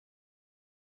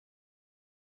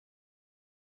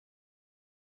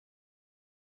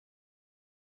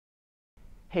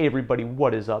Hey everybody,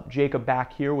 what is up? Jacob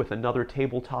back here with another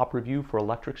tabletop review for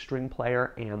Electric String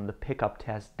Player and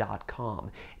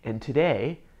thepickuptest.com. And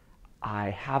today I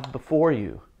have before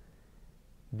you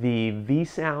the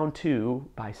Vsound 2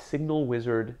 by Signal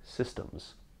Wizard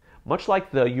Systems. Much like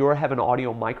the Your Heaven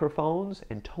audio microphones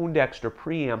and Tone Dexter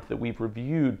preamp that we've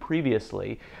reviewed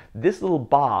previously, this little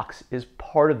box is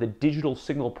part of the digital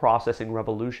signal processing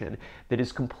revolution that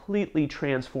is completely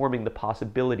transforming the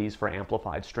possibilities for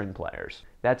amplified string players.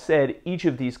 That said, each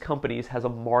of these companies has a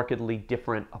markedly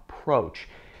different approach.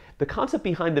 The concept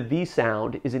behind the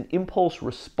Vsound is an impulse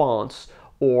response,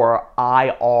 or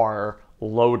IR,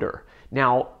 loader.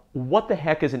 Now, what the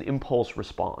heck is an impulse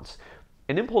response?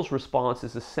 An impulse response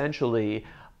is essentially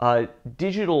a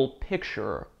digital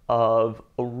picture of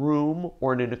a room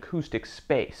or in an acoustic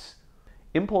space.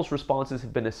 Impulse responses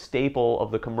have been a staple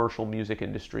of the commercial music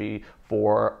industry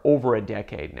for over a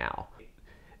decade now.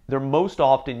 They're most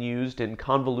often used in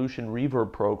convolution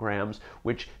reverb programs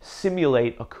which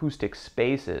simulate acoustic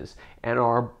spaces and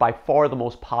are by far the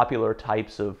most popular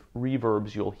types of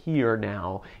reverbs you'll hear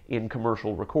now in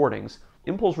commercial recordings.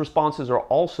 Impulse responses are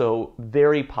also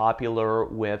very popular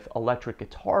with electric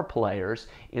guitar players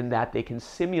in that they can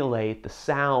simulate the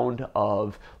sound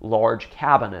of large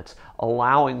cabinets,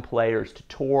 allowing players to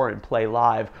tour and play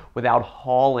live without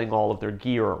hauling all of their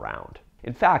gear around.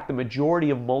 In fact, the majority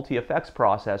of multi-effects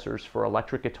processors for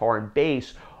electric guitar and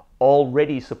bass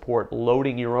already support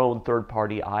loading your own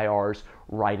third-party IRs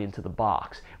right into the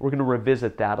box. We're going to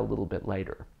revisit that a little bit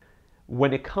later.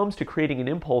 When it comes to creating an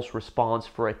impulse response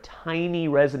for a tiny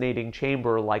resonating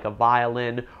chamber like a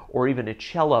violin or even a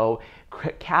cello,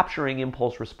 capturing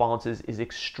impulse responses is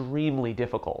extremely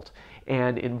difficult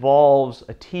and involves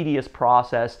a tedious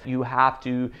process. You have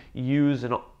to use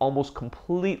an almost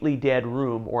completely dead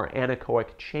room or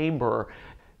anechoic chamber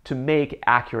to make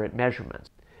accurate measurements.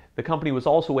 The company was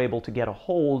also able to get a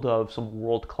hold of some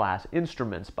world-class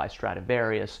instruments by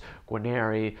Stradivarius,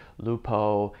 Guarneri,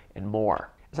 Lupo, and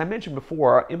more. As I mentioned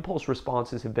before, impulse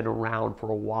responses have been around for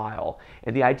a while,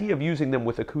 and the idea of using them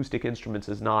with acoustic instruments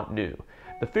is not new.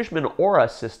 The Fishman Aura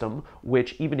system,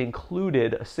 which even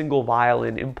included a single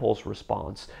violin impulse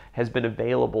response, has been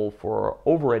available for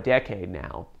over a decade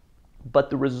now. But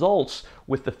the results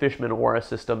with the Fishman Aura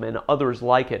system and others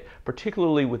like it,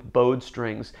 particularly with bowed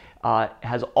strings,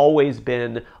 has always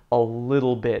been a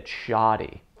little bit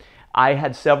shoddy. I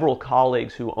had several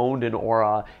colleagues who owned an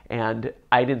Aura, and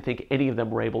I didn't think any of them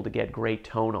were able to get great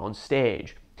tone on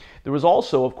stage. There was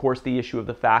also, of course, the issue of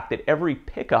the fact that every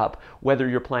pickup, whether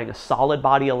you're playing a solid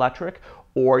body electric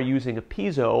or using a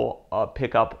piezo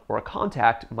pickup or a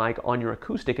contact mic on your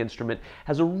acoustic instrument,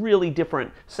 has a really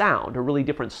different sound, a really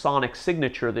different sonic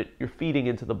signature that you're feeding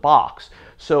into the box.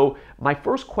 So my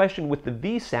first question with the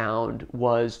Vsound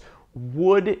was,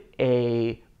 would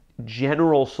a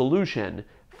general solution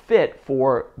fit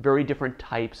for very different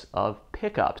types of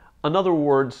pickups? In other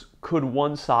words, could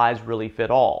one size really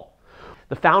fit all?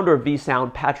 The founder of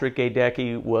Vsound, Patrick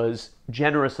Gaedecke, was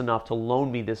generous enough to loan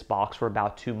me this box for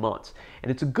about 2 months. And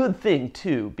it's a good thing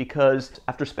too, because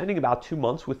after spending about 2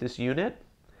 months with this unit,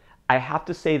 I have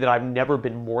to say that I've never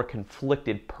been more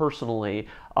conflicted personally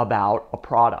about a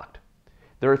product.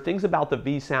 There are things about the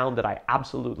Vsound that I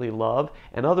absolutely love,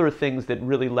 and other things that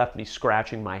really left me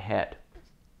scratching my head.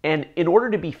 And in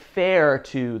order to be fair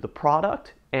to the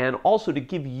product and also to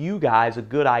give you guys a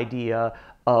good idea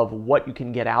of what you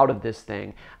can get out of this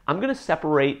thing, I'm going to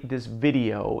separate this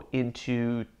video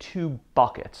into 2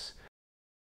 buckets.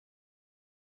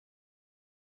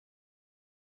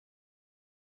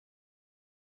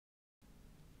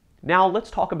 Now let's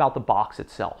talk about the box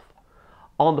itself.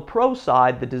 On the Pro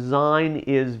side, the design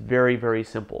is very, very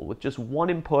simple. With just one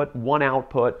input, one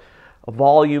output, a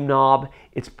volume knob,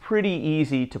 it's pretty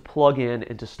easy to plug in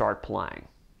and to start playing.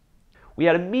 We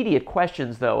had immediate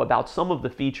questions, though, about some of the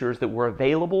features that were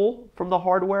available from the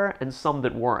hardware and some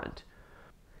that weren't.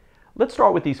 Let's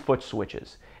start with these foot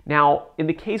switches. Now, in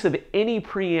the case of any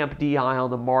preamp DI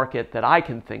on the market that I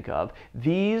can think of,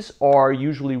 these are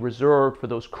usually reserved for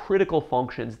those critical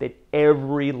functions that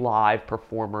every live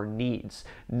performer needs,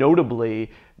 notably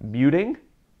muting,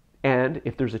 and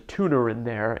if there's a tuner in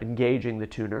there, engaging the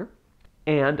tuner,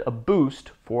 and a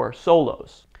boost for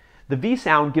solos. The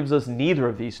Vsound gives us neither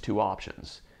of these 2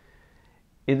 options.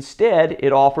 Instead,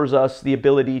 it offers us the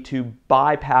ability to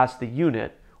bypass the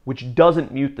unit, which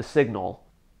doesn't mute the signal,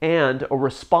 and a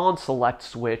response select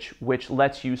switch, which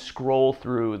lets you scroll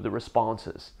through the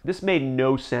responses. This made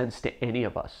no sense to any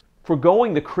of us.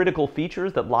 Forgoing the critical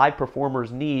features that live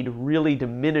performers need really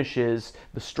diminishes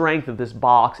the strength of this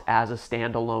box as a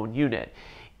standalone unit.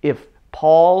 If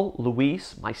Paul,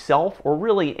 Luis, myself, or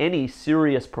really any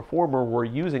serious performer were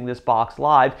using this box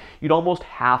live, you'd almost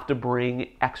have to bring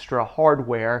extra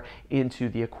hardware into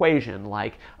the equation,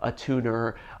 like a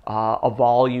tuner, a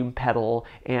volume pedal,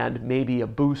 and maybe a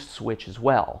boost switch as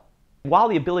well. While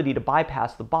the ability to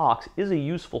bypass the box is a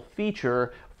useful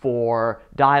feature for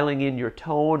dialing in your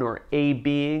tone or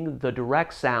A-Bing the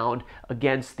direct sound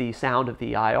against the sound of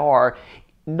the IR,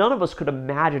 none of us could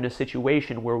imagine a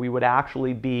situation where we would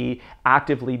actually be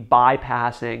actively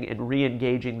bypassing and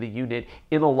re-engaging the unit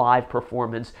in a live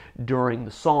performance during the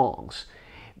songs.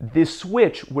 This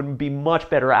switch would be much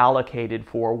better allocated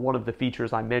for one of the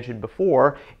features I mentioned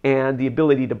before, and the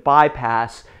ability to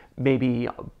bypass maybe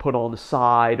put on the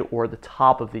side or the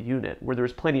top of the unit where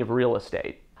there's plenty of real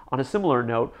estate. On a similar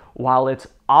note, while it's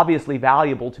obviously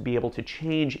valuable to be able to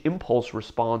change impulse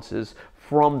responses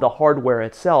from the hardware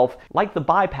itself, like the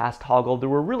bypass toggle, there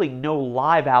were really no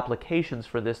live applications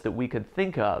for this that we could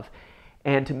think of.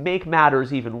 And to make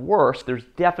matters even worse, there's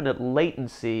definite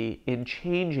latency in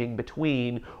changing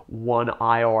between one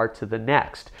IR to the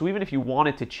next. So even if you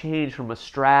wanted to change from a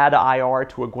Strad IR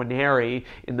to a Guarneri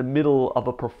in the middle of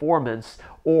a performance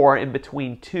or in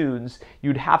between tunes,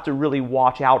 you'd have to really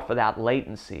watch out for that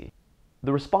latency.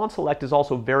 The response select is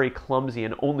also very clumsy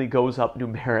and only goes up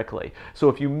numerically. So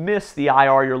if you miss the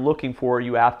IR you're looking for,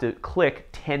 you have to click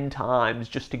 10 times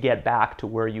just to get back to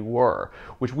where you were,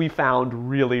 which we found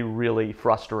really, really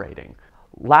frustrating.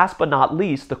 Last but not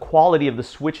least, the quality of the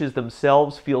switches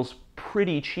themselves feels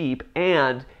pretty cheap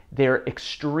and they're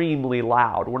extremely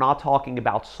loud. We're not talking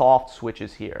about soft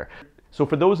switches here. So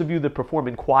for those of you that perform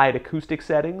in quiet acoustic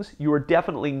settings, you are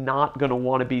definitely not going to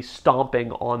want to be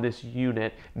stomping on this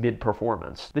unit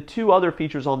mid-performance. The two other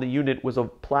features on the unit was a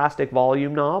plastic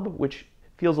volume knob, which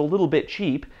feels a little bit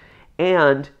cheap,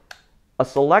 and a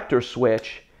selector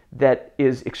switch that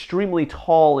is extremely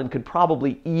tall and could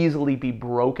probably easily be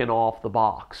broken off the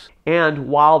box. And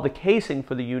while the casing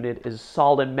for the unit is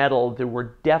solid metal, there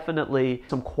were definitely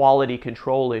some quality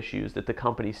control issues that the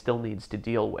company still needs to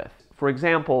deal with. For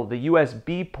example, the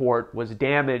USB port was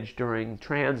damaged during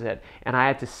transit, and I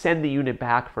had to send the unit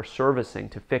back for servicing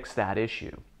to fix that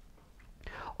issue.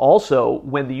 Also,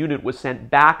 when the unit was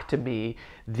sent back to me,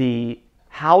 the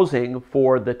housing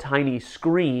for the tiny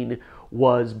screen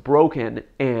was broken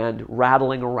and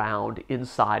rattling around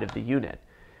inside of the unit.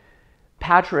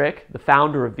 Patrick, the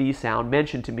founder of Vsound,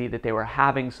 mentioned to me that they were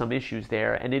having some issues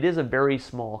there, and it is a very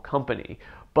small company,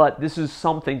 but this is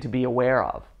something to be aware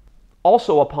of.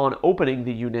 Also, upon opening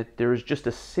the unit, there's just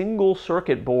a single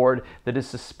circuit board that is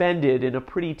suspended in a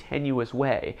pretty tenuous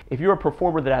way. If you're a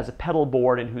performer that has a pedal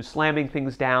board and who's slamming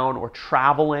things down or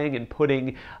traveling and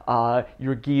putting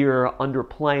your gear under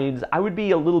planes, I would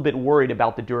be a little bit worried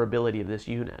about the durability of this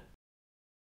unit.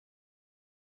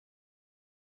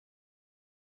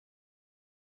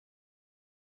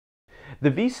 The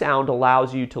Vsound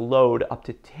allows you to load up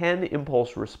to 10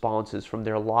 impulse responses from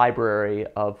their library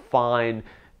of fine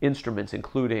instruments,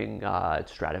 including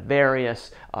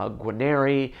Stradivarius,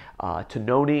 Guarneri,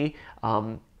 Tononi.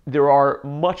 There are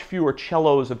much fewer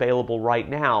cellos available right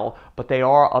now, but they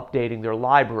are updating their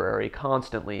library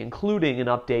constantly, including an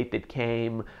update that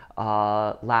came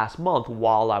last month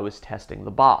while I was testing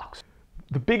the box.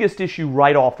 The biggest issue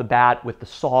right off the bat with the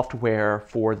software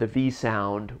for the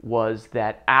Vsound was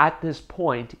that at this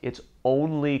point it's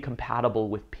only compatible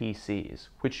with PCs,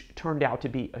 which turned out to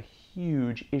be a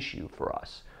huge issue for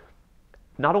us.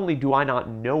 Not only do I not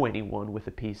know anyone with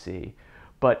a PC,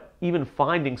 but even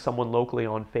finding someone locally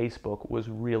on Facebook was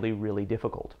really, really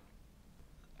difficult.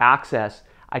 Access,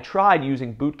 I tried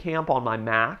using Boot Camp on my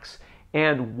Macs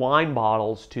and Wine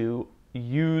Bottles to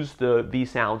use the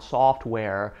Vsound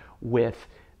software with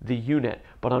the unit,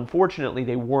 but unfortunately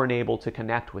they weren't able to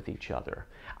connect with each other.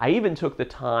 I even took the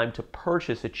time to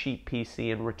purchase a cheap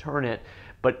PC and return it,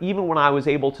 but even when I was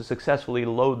able to successfully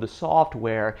load the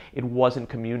software, it wasn't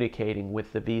communicating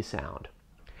with the Vsound.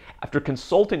 After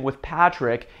consulting with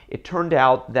Patrick, it turned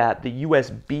out that the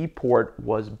USB port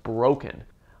was broken.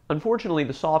 Unfortunately,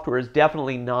 the software is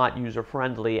definitely not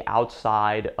user-friendly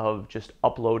outside of just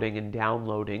uploading and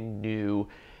downloading new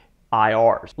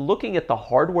IRs. Looking at the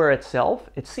hardware itself,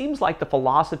 it seems like the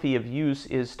philosophy of use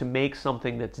is to make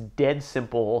something that's dead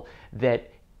simple that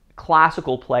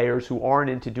classical players who aren't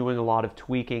into doing a lot of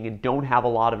tweaking and don't have a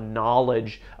lot of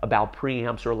knowledge about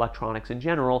preamps or electronics in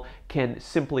general can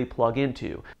simply plug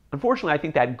into. Unfortunately, I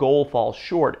think that goal falls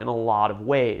short in a lot of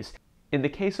ways. In the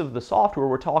case of the software,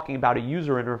 we're talking about a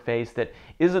user interface that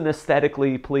isn't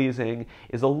aesthetically pleasing,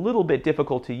 is a little bit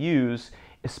difficult to use,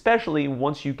 especially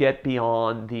once you get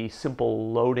beyond the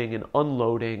simple loading and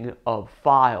unloading of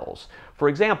files. For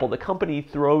example, the company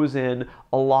throws in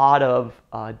a lot of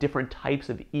different types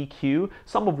of EQ,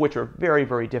 some of which are very,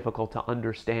 very difficult to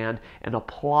understand and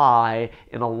apply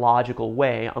in a logical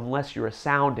way unless you're a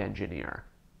sound engineer.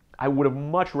 I would have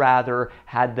much rather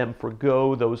had them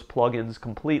forgo those plugins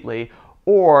completely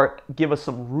or give us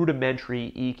some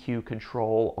rudimentary EQ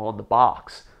control on the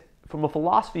box. From a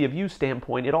philosophy of use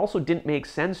standpoint, it also didn't make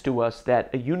sense to us that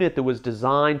a unit that was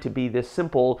designed to be this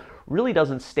simple really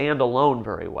doesn't stand alone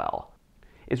very well.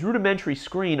 Its rudimentary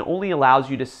screen only allows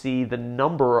you to see the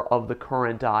number of the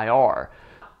current IR.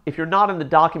 If you're not in the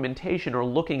documentation or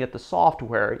looking at the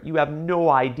software, you have no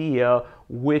idea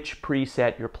which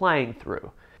preset you're playing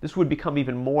through. This would become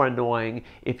even more annoying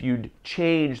if you'd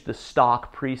change the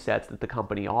stock presets that the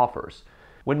company offers.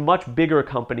 When much bigger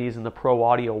companies in the pro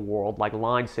audio world, like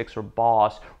Line 6 or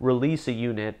Boss, release a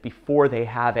unit before they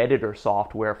have editor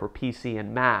software for PC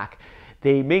and Mac,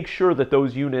 they make sure that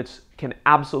those units can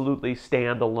absolutely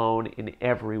stand alone in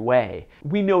every way.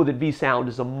 We know that Vsound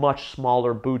is a much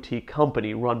smaller boutique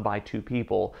company run by 2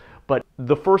 people, but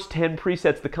the first 10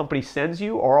 presets the company sends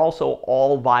you are also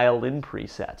all violin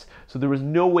presets. So there was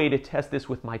no way to test this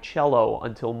with my cello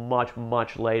until much,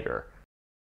 much later.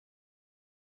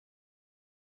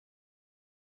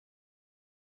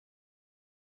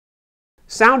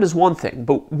 Sound is one thing,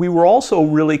 but we were also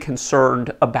really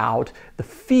concerned about the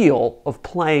feel of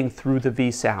playing through the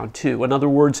Vsound too. In other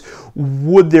words,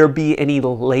 would there be any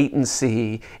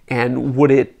latency and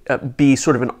would it be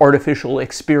sort of an artificial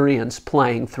experience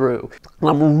playing through?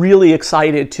 I'm really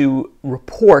excited to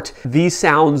report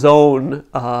Vsound's own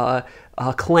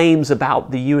claims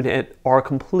about the unit are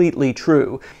completely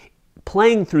true.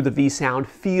 Playing through the Vsound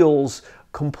feels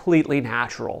completely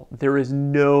natural. There is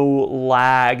no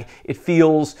lag. It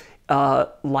feels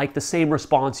like the same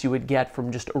response you would get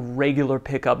from just a regular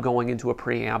pickup going into a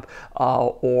preamp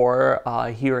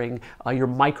or hearing your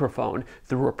microphone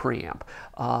through a preamp.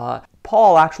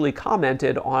 Paul actually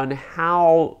commented on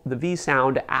how the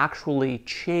Vsound actually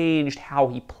changed how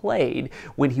he played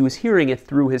when he was hearing it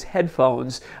through his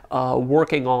headphones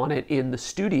working on it in the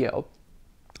studio.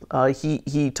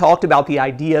 He talked about the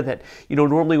idea that,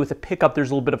 normally with a pickup there's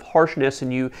a little bit of harshness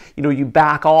and you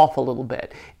back off a little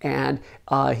bit. And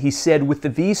he said with the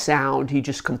Vsound he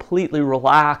just completely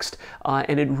relaxed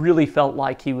and it really felt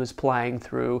like he was playing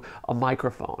through a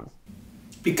microphone.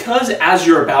 Because, as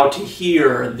you're about to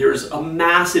hear, there's a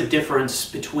massive difference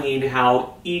between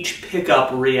how each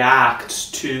pickup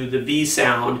reacts to the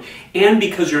Vsound, and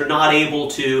because you're not able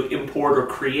to import or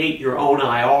create your own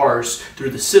IRs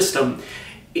through the system,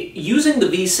 using the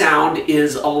Vsound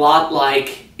is a lot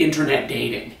like internet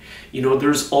dating.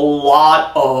 There's a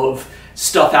lot of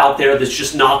stuff out there that's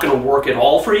just not going to work at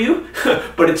all for you,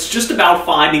 but it's just about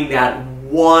finding that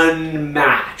one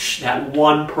match, that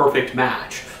one perfect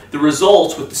match. The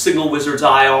results with the Signal Wizard's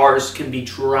IRs can be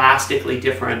drastically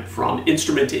different from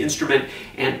instrument to instrument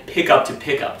and pickup to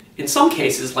pickup. In some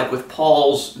cases, like with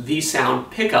Paul's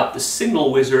Vsound pickup, the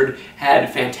Signal Wizard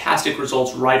had fantastic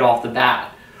results right off the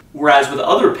bat. Whereas with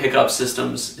other pickup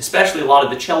systems, especially a lot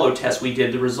of the cello tests we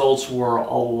did, the results were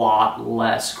a lot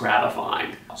less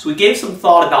gratifying. So we gave some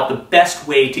thought about the best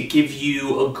way to give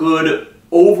you a good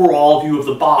overall view of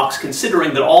the box,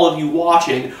 considering that all of you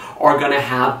watching are going to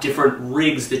have different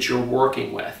rigs that you're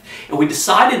working with. And we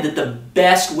decided that the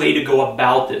best way to go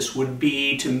about this would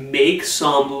be to make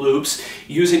some loops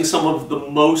using some of the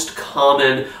most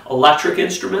common electric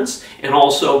instruments and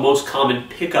also most common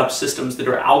pickup systems that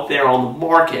are out there on the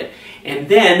market, and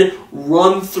then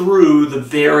run through the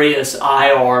various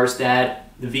IRs that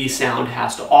the Vsound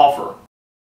has to offer.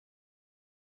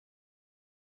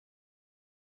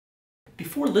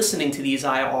 Before listening to these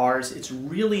IRs, it's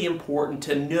really important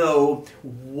to know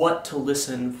what to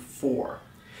listen for.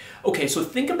 Okay, so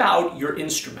think about your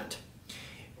instrument.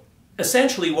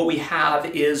 Essentially what we have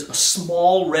is a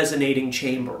small resonating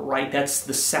chamber, right? That's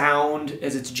the sound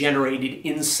as it's generated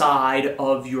inside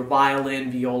of your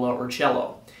violin, viola, or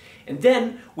cello. And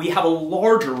then we have a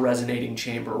larger resonating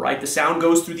chamber, right? The sound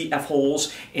goes through the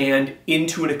F-holes and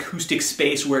into an acoustic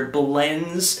space where it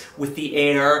blends with the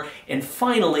air and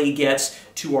finally gets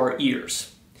to our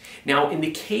ears. Now, in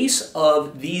the case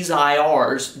of these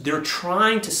IRs, they're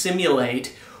trying to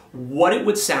simulate what it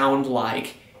would sound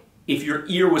like if your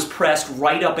ear was pressed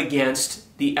right up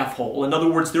against the F-hole. In other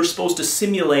words, they're supposed to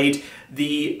simulate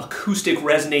the acoustic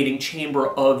resonating chamber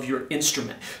of your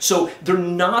instrument. So they're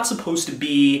not supposed to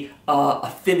be a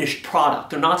finished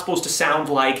product. They're not supposed to sound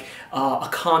like a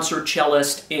concert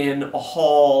cellist in a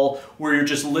hall where you're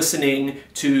just listening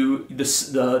to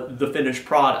the finished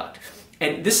product.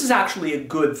 And this is actually a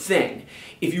good thing.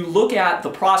 If you look at the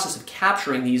process of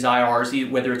capturing these IRs,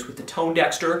 whether it's with the Tone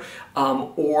Dexter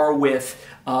or with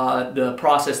the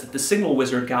process that the Signal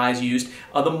Wizard guys used,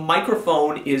 the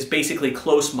microphone is basically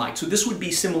close mic. So this would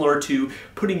be similar to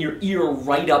putting your ear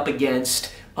right up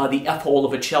against the F-hole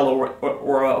of a cello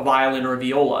or a violin or a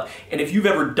viola. And if you've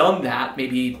ever done that,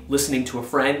 maybe listening to a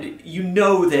friend, you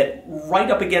know that right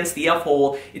up against the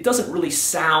F-hole, it doesn't really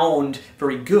sound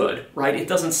very good, right? It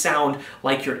doesn't sound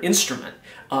like your instrument.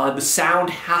 The sound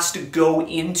has to go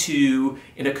into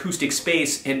an acoustic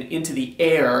space and into the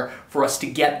air for us to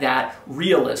get that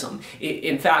realism.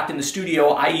 In fact, in the studio,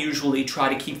 I usually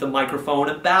try to keep the microphone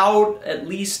about at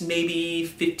least maybe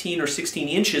 15 or 16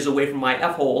 inches away from my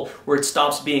F-hole, where it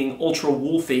stops being ultra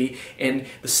woolfy and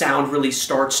the sound really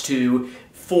starts to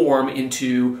form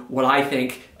into what I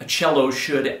think a cello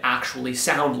should actually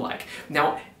sound like.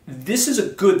 Now, this is a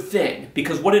good thing,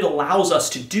 because what it allows us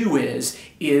to do is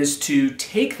to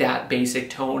take that basic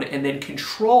tone and then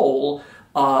control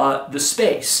the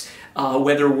space,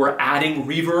 whether we're adding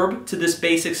reverb to this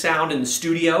basic sound in the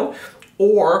studio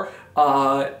or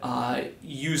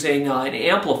using an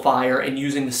amplifier and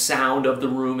using the sound of the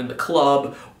room in the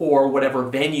club or whatever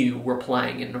venue we're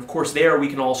playing in. And of course there we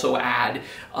can also add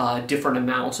different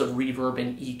amounts of reverb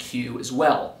and EQ as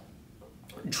well.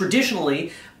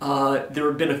 Traditionally, there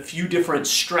have been a few different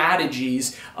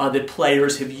strategies that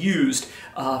players have used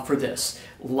for this,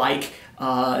 like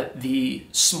the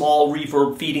small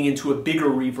reverb feeding into a bigger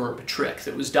reverb trick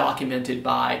that was documented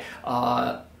by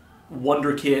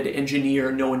wonderkid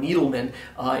engineer Noah Needleman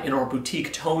in our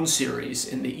Boutique Tone series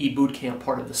in the eBootcamp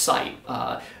part of the site.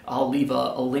 I'll leave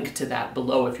a link to that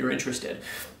below if you're interested.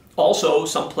 Also,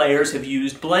 some players have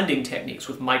used blending techniques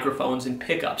with microphones and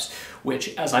pickups,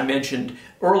 which, as I mentioned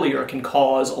earlier, can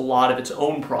cause a lot of its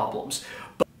own problems.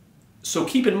 So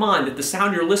keep in mind that the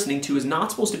sound you're listening to is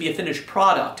not supposed to be a finished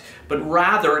product, but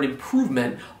rather an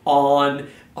improvement on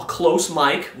a close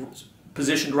mic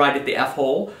positioned right at the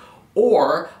F-hole,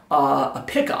 or a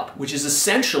pickup, which is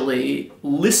essentially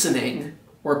listening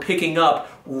or picking up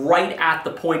right at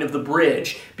the point of the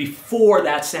bridge before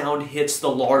that sound hits the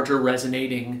larger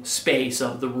resonating space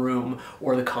of the room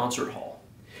or the concert hall.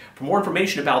 For more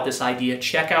information about this idea,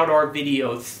 check out our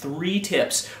video, 3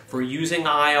 tips for using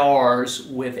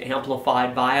IRs with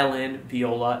amplified violin,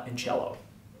 viola, and cello.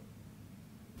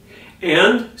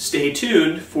 And stay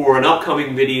tuned for an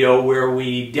upcoming video where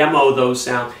we demo those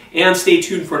sounds. And stay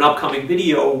tuned for an upcoming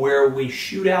video where we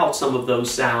shoot out some of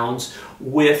those sounds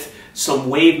with some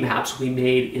wave maps we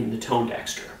made in the Tone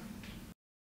Dexter.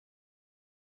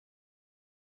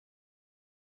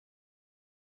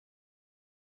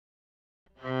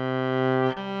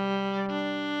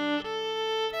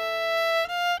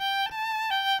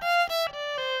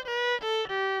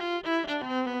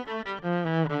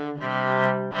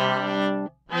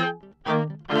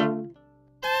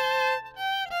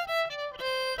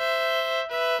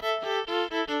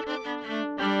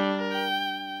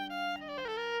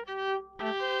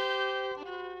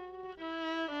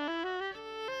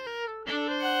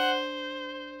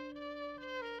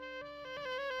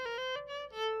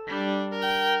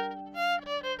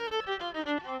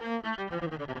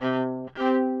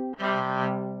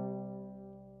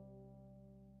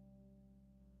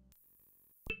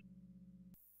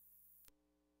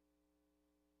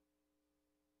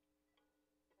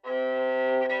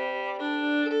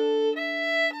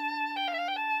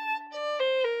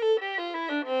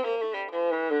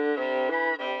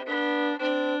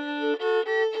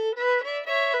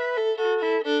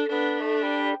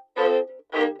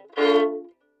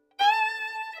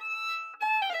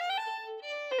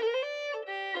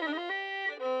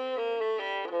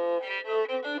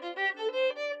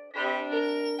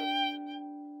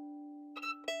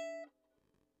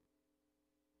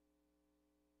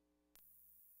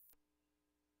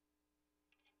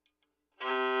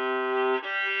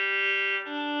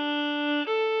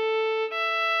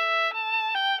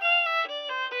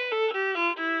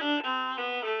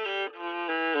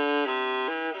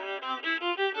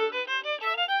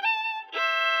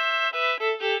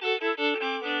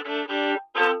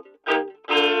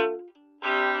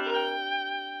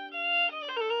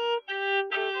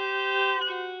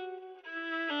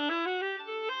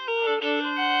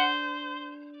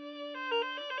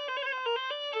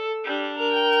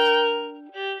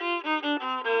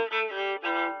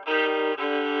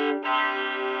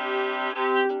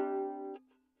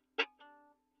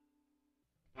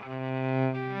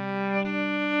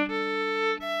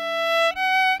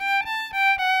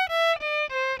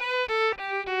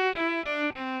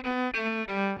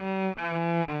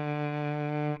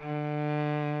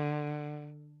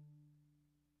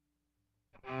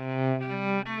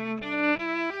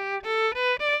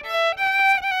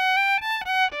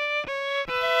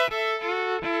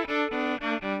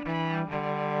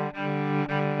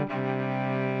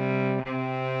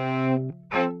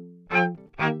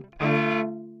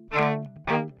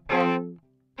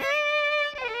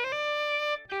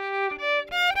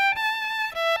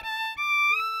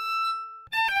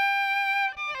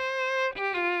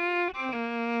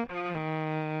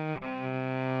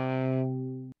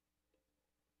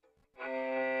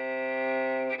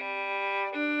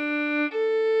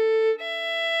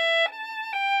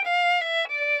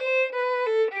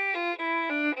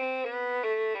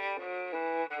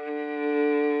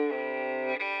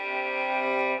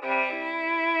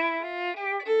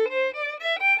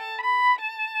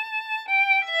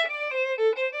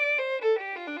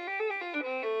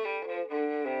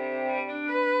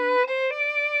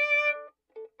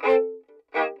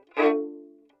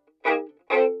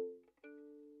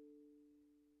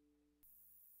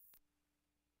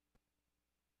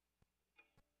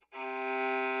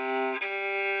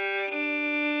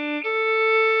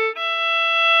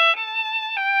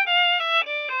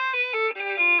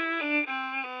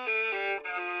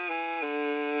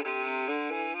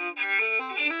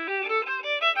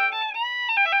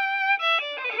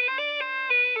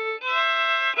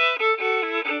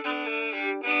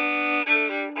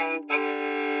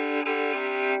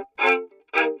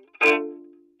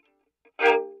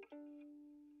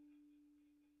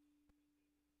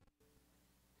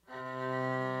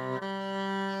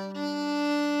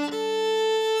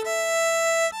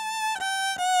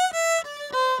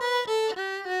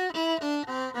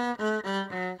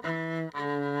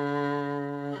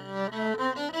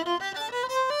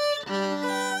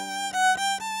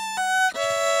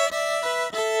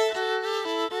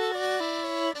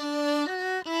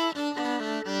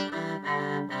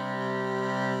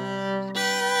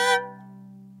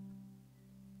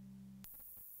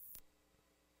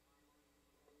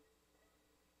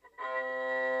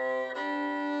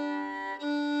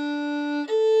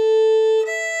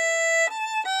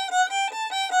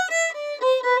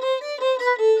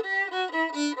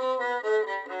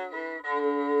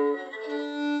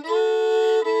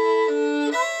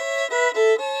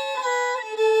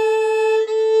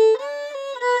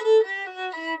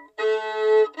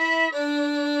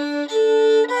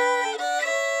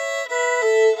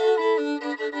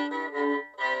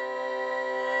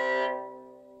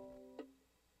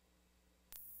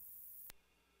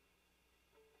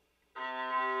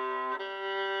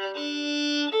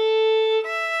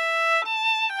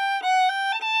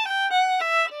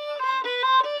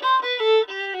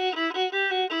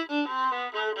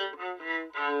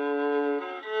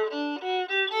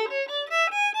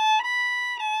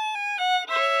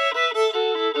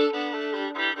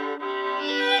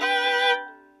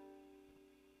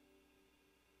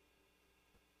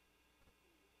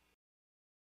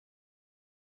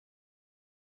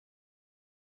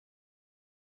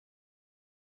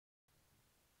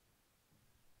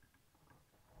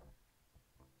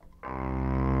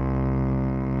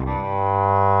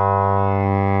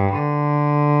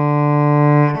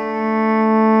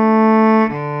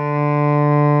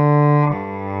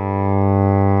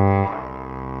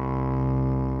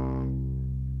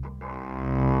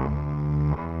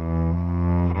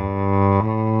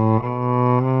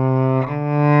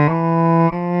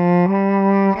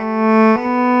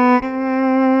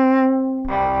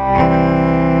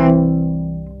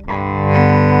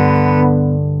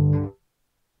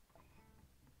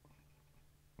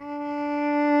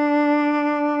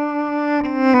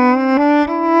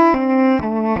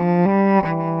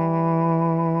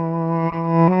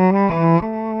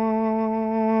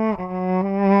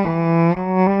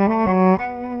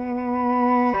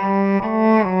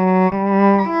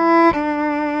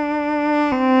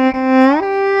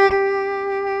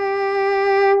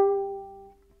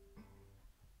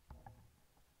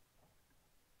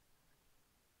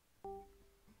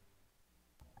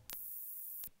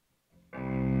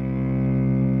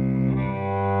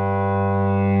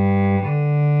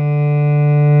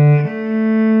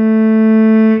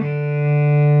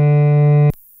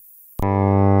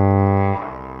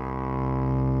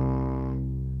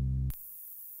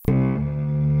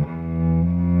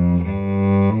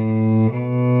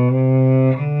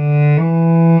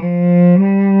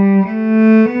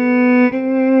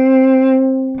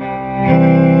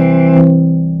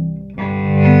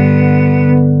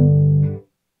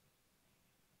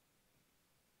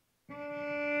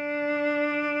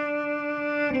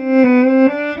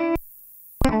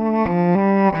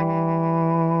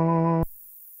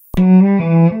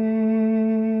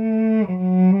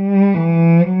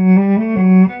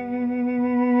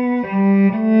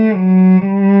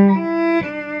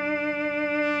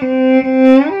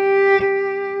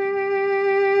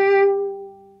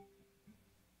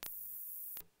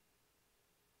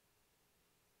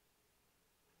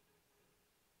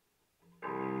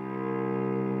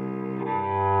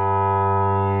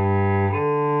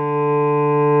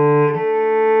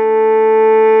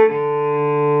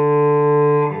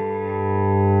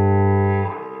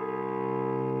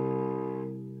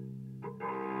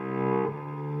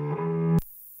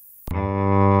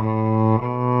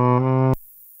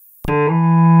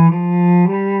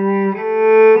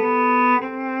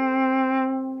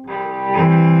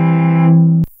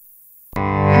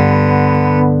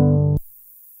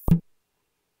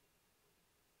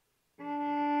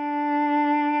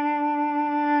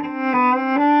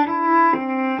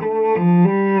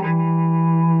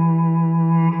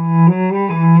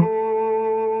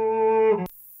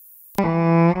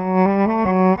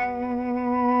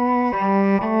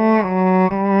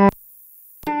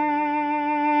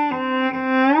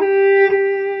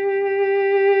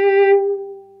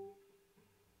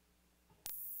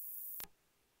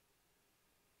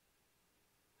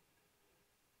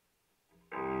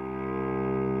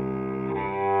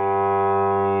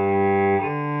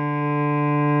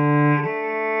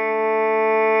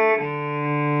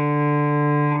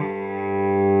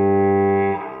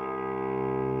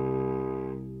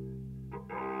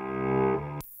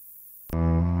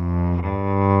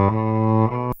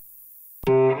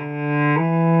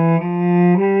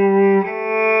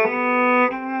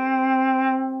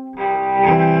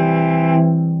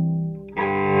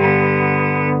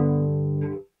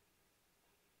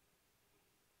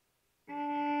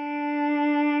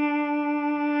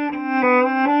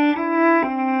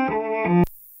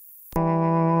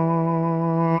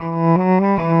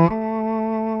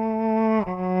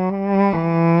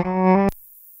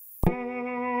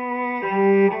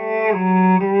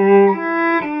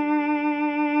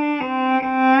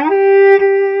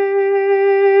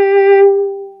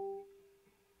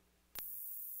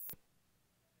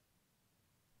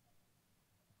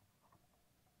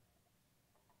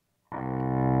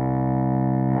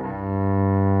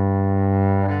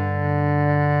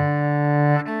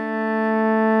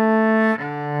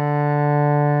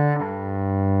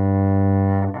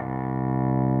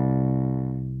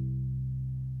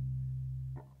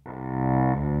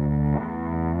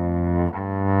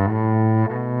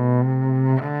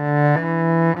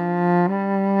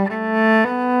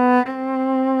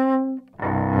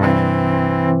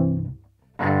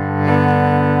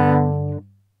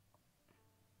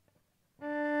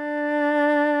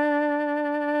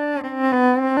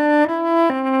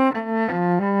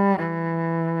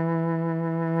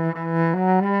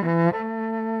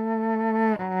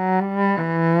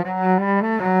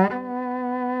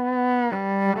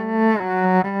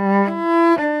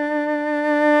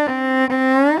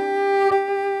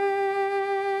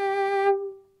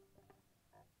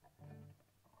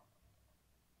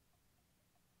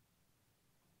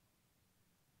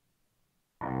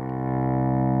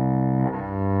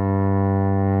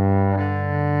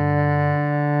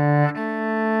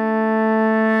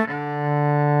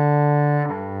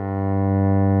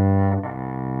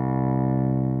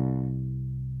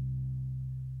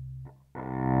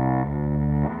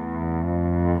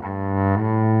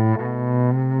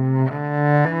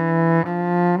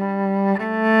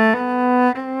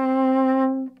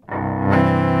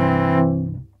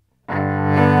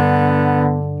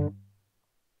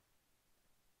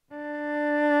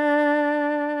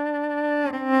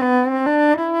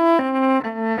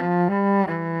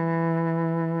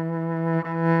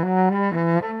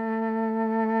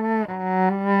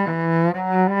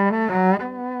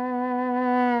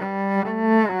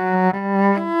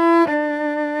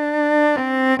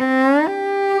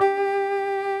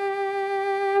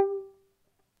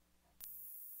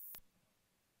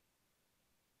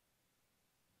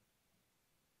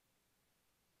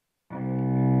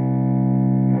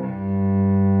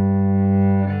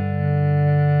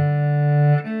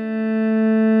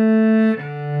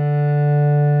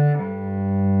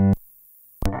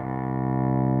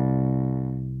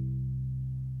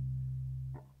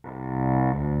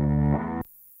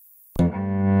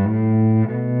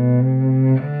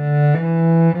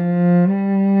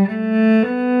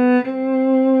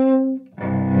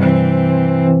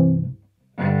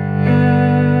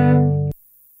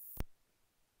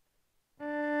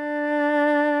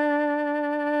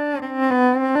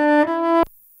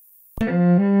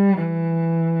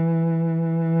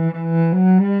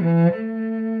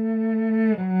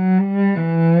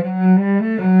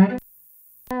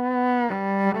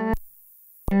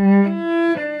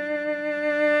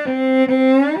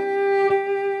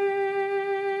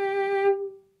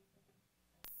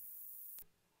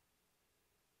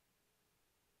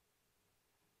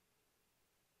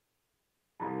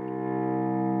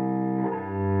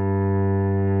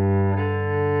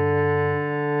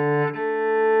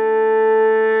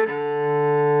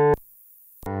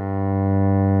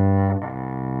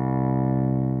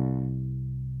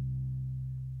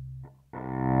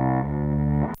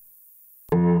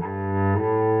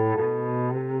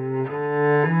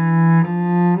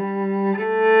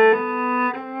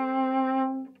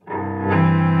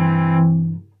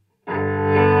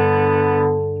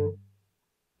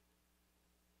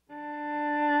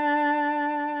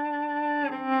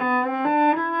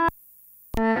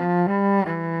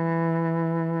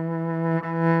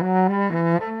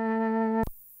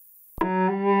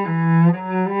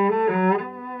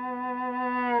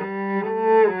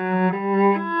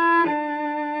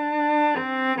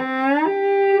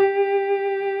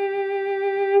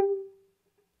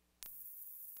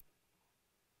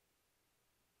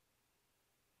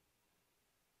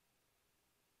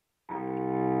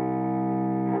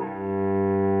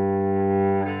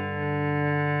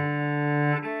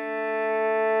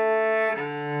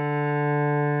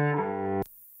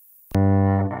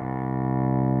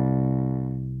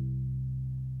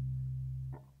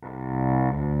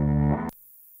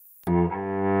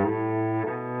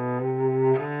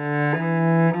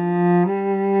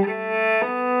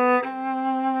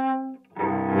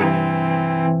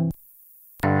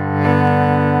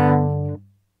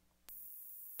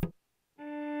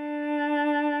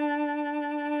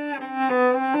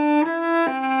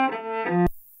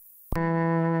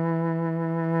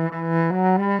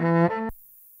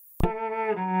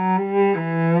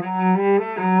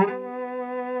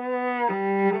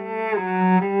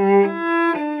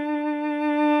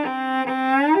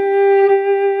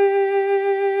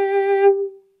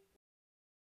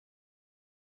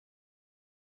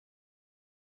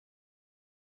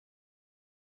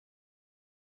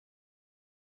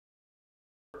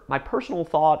 my personal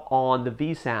thought on the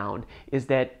Vsound is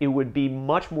that it would be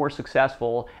much more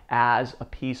successful as a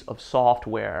piece of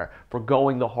software for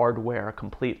going the hardware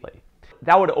completely.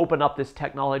 That would open up this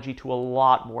technology to a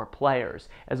lot more players,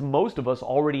 as most of us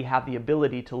already have the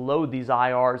ability to load these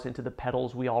IRs into the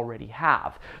pedals we already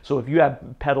have. So if you have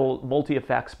pedal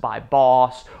multi-effects by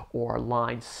Boss or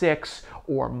Line 6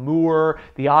 or Moore,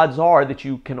 the odds are that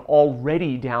you can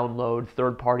already download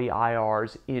third-party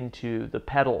IRs into the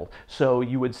pedal. So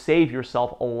you would save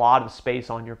yourself a lot of space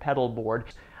on your pedal board.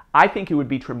 I think it would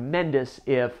be tremendous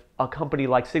if a company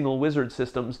like Signal Wizard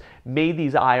Systems made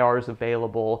these IRs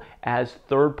available as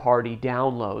third-party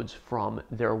downloads from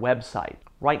their website.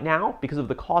 Right now, because of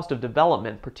the cost of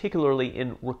development, particularly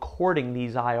in recording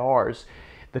these IRs,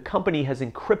 the company has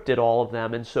encrypted all of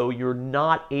them, and so you're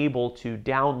not able to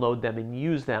download them and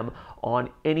use them on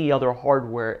any other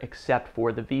hardware except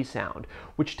for the Vsound,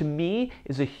 which to me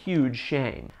is a huge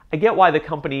shame. I get why the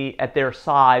company at their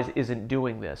size isn't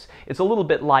doing this. It's a little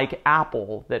bit like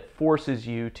Apple that forces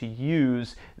you to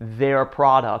use their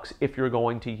products if you're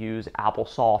going to use Apple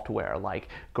software like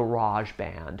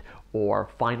GarageBand or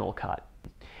Final Cut.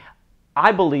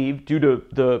 I believe due to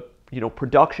the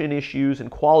production issues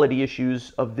and quality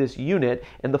issues of this unit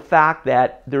and the fact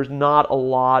that there's not a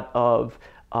lot of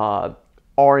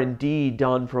R&D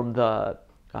done from the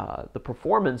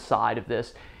performance side of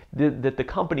this, that the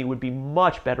company would be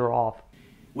much better off.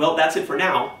 Well, that's it for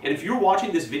now. And if you're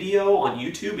watching this video on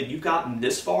YouTube and you've gotten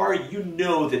this far, you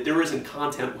know that there isn't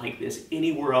content like this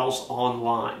anywhere else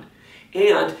online.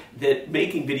 And that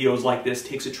making videos like this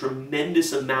takes a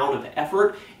tremendous amount of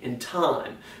effort and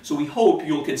time. So we hope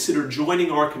you'll consider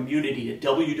joining our community at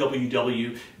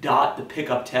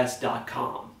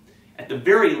www.thepickuptest.com. At the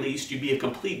very least, you'd be a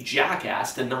complete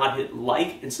jackass to not hit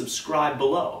like and subscribe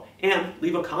below, and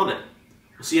leave a comment.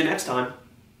 We'll see you next time.